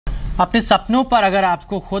अपने सपनों पर अगर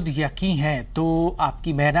आपको खुद यकीन है तो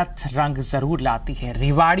आपकी मेहनत रंग जरूर लाती है।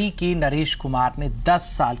 रेवाड़ी के नरेश कुमार ने 10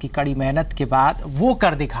 साल की कड़ी मेहनत के बाद वो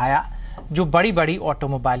कर दिखाया जो बड़ी बड़ी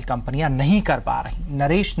ऑटोमोबाइल कंपनियां नहीं कर पा रही।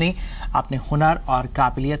 नरेश ने अपने हुनर और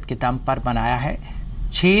काबिलियत के दम पर बनाया है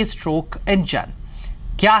 6 स्ट्रोक इंजन।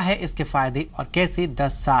 क्या है इसके फायदे और कैसे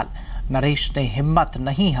 10 साल नरेश ने हिम्मत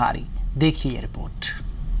नहीं हारी, देखिए ये रिपोर्ट।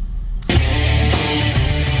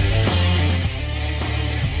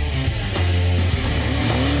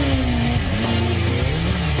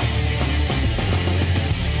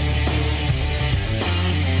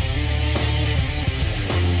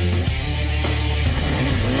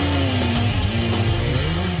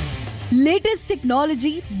 लेटेस्ट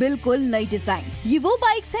टेक्नोलॉजी, बिल्कुल नई डिजाइन, ये वो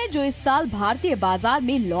बाइक्स हैं जो इस साल भारतीय बाजार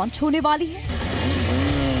में लॉन्च होने वाली है।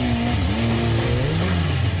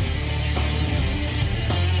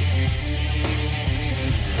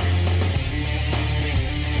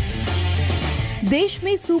 देश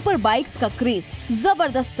में सुपर बाइक्स का क्रेज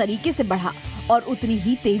जबरदस्त तरीके से बढ़ा और उतनी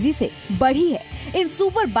ही तेजी से बढ़ी है इन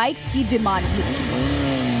सुपर बाइक्स की डिमांड भी।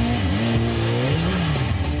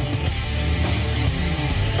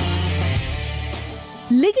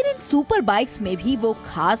 लेकिन इन सुपर बाइक्स में भी वो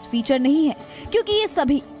खास फीचर नहीं है क्योंकि ये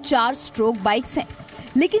सभी 4 स्ट्रोक बाइक्स हैं।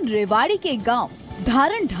 लेकिन रेवाड़ी के गांव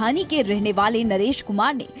धारण ढानी के रहने वाले नरेश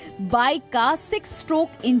कुमार ने बाइक का 6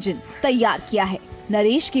 स्ट्रोक इंजन तैयार किया है।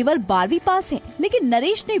 नरेश केवल 12वीं पास हैं, लेकिन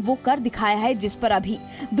नरेश ने वो कर दिखाया है जिस पर अभी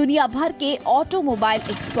दुनिया भर के ऑटोमोबाइल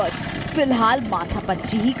एक्सपर्ट्स फिलहाल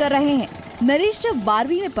माथापच्ची ही कर रहे हैं। नरेश जब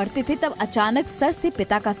 12वीं में पढ़ते थे तब अचानक सर से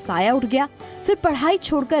पिता का साया उठ गया। फिर पढ़ाई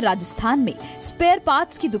छोड़कर राजस्थान में स्पेयर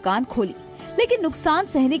पार्ट्स की दुकान खोली, लेकिन नुकसान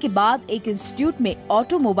सहने के बाद एक इंस्टीट्यूट में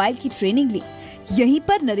ऑटोमोबाइल की ट्रेनिंग ली। यहीं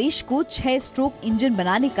पर नरेश को 6 स्ट्रोक इंजन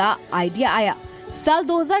बनाने का आइडिया आया। साल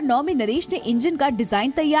 2009 में नरेश ने इंजन का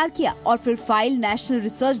डिजाइन तैयार किया और फिर file national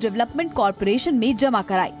research development corporation में जमा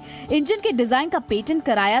कराई। इंजन के डिजाइन का पेटेंट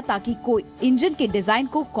कराया ताकि कोई इंजन के डिजाइन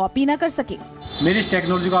को कॉपी न कर सके। मेरी इस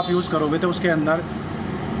टेक्नोलॉजी को आप यूज़ करोगे तो उसके अंदर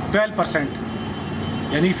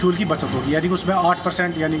 12% यानी फ्यूल की बचत होगी, यानी उसमें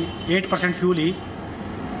 8% यानी 8% फ्यूल ही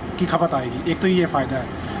की खपत आएगी। एक तो ये फ़ायदा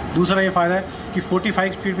है। दूसरा ये फ़ायदा है कि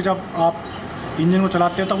 45 स्पीड पे जब आप इंजन को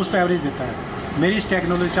चलाते हो तब उस पर एवरेज देता है। मेरी इस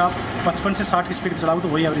टेक्नोलॉजी से आप 55 से 60 की स्पीड पे चलाओगे तो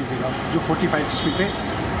वही एवरेज देगा जो 45 स्पीड पे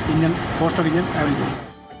इंजन 4 स्ट्रोक इंजन एवरेज देगा।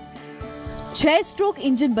 6 स्ट्रोक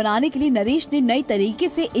इंजन बनाने के लिए नरेश ने नई तरीके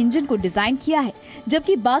से इंजन को डिजाइन किया है,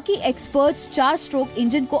 जबकि बाकी एक्सपर्ट्स 4 स्ट्रोक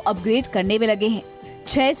इंजन को अपग्रेड करने में लगे हैं।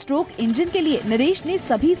 6 स्ट्रोक इंजन के लिए नरेश ने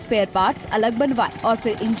सभी स्पेयर पार्ट्स अलग बनवाए और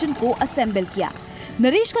फिर इंजन को असेंबल किया।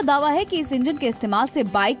 नरेश का दावा है कि इस इंजन के इस्तेमाल से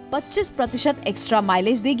बाइक 25% एक्स्ट्रा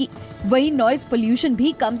माइलेज देगी। वहीं नॉइज पोल्यूशन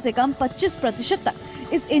भी कम से कम 25%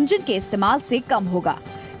 तक इस इंजन के इस्तेमाल से कम होगा।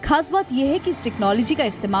 खास बात यह है कि इस टेक्नोलॉजी का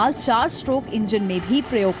इस्तेमाल 4 स्ट्रोक इंजन में भी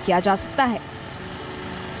प्रयोग किया जा सकता है।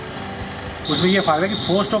 उसमें यह फायदा है कि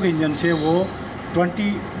 4 स्ट्रोक इंजन से वो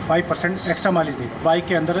 25% एक्स्ट्रा माइलेज देगा। बाइक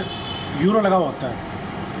के अंदर यूरो लगा होता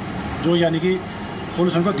है जो यानी कि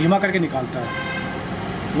पोल्यूशन को धीमा करके निकालता है।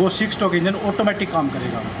 वो 6 स्ट्रोक इंजन ऑटोमेटिक काम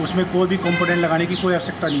करेगा, उसमें कोई भी कंपोनेंट लगाने की कोई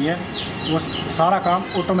आवश्यकता नहीं है। वो सारा काम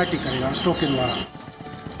ऑटोमेटिक करेगा स्ट्रोक के द्वारा।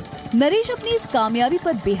 नरेश अपनी इस कामयाबी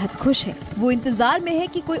पर बेहद खुश है। वो इंतजार में है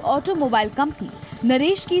कि कोई ऑटोमोबाइल कंपनी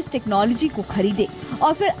नरेश की इस टेक्नोलॉजी को खरीदे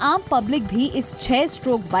और फिर आम पब्लिक भी इस 6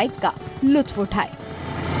 स्ट्रोक बाइक का लुत्फ उठाए।